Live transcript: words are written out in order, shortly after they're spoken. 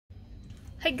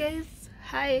Hi guys,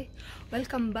 hi,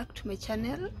 welcome back to my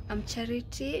channel. I'm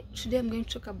Charity. Today I'm going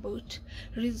to talk about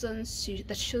reasons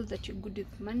that shows that you're good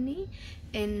with money.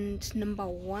 And number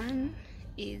one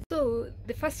is, so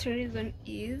the first reason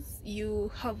is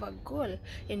you have a goal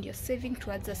and you're saving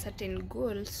towards a certain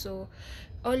goal. So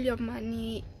all your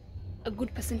money, a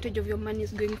good percentage of your money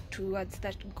is going towards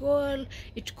that goal.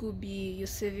 It could be you're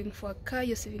saving for a car,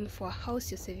 you're saving for a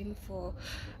house, you're saving for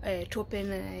to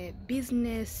open a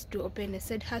business, to open a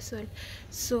side hustle.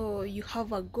 So you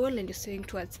have a goal and you're saving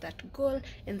towards that goal,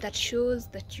 and that shows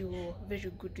that you're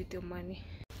very good with your money.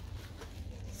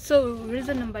 So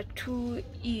reason number two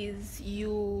is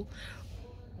you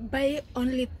buy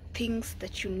only things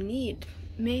that you need.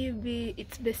 Maybe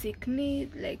it's basic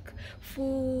need like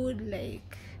food,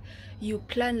 like you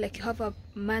plan, like you have a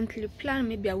monthly plan,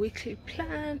 maybe a weekly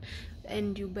plan,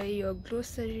 and you buy your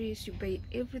groceries, you buy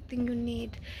everything you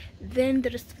need. Then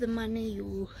the rest of the money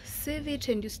you save it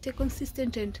and you stay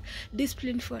consistent and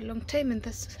disciplined for a long time, and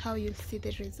that's how you'll see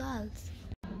the results.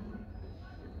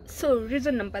 So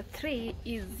reason number three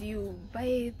is you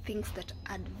buy things that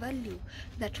add value.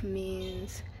 That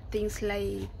means things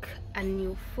like a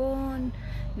new phone,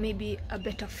 maybe a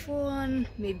better phone,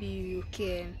 maybe you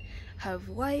can have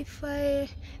Wi-Fi,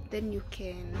 then you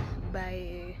can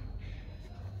buy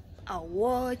a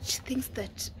watch, things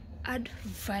that add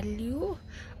value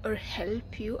or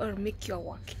help you or make your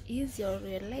work easier or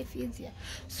your life easier.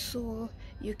 So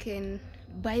you can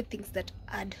buy things that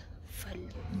add value.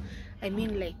 I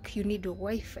mean, like you need a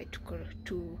Wi-Fi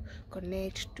to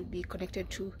connect, to be connected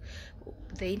to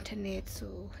the internet.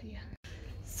 So yeah.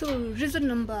 So reason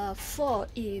number four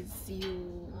is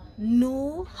you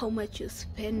know how much you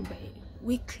spend by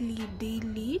weekly,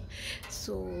 daily.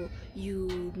 So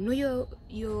you know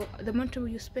your the amount of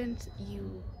you spend,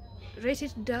 you write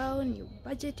it down, you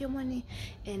budget your money,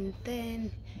 and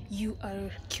then you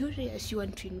are curious, you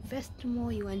want to invest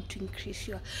more, you want to increase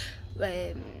your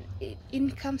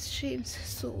income streams.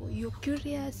 So you're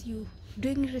curious, you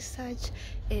doing research,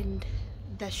 and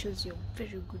that shows you're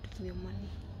very good with your money.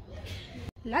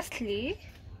 Lastly,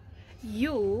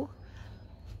 you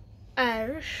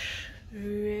are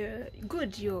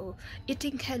good, you're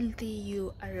eating healthy,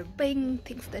 you are buying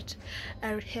things that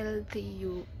are healthy,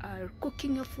 you are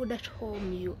cooking your food at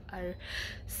home, you are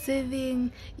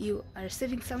saving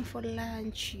some for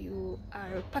lunch, you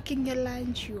are packing your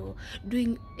lunch, you're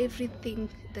doing everything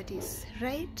that is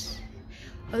right.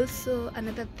 Also,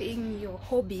 another thing, your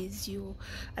hobbies, you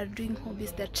are doing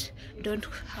hobbies that you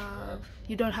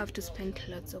don't have to spend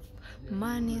lots of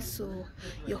money. So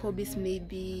your hobbies may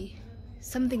be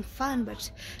something fun but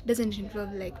doesn't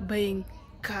involve like buying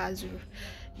cars or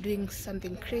doing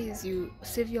something crazy. You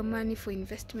save your money for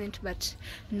investment but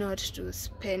not to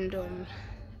spend on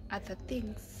other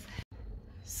things.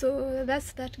 So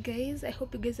that's that, guys. I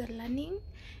hope you guys are learning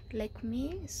like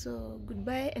me. So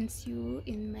goodbye and see you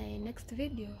in my next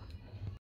video.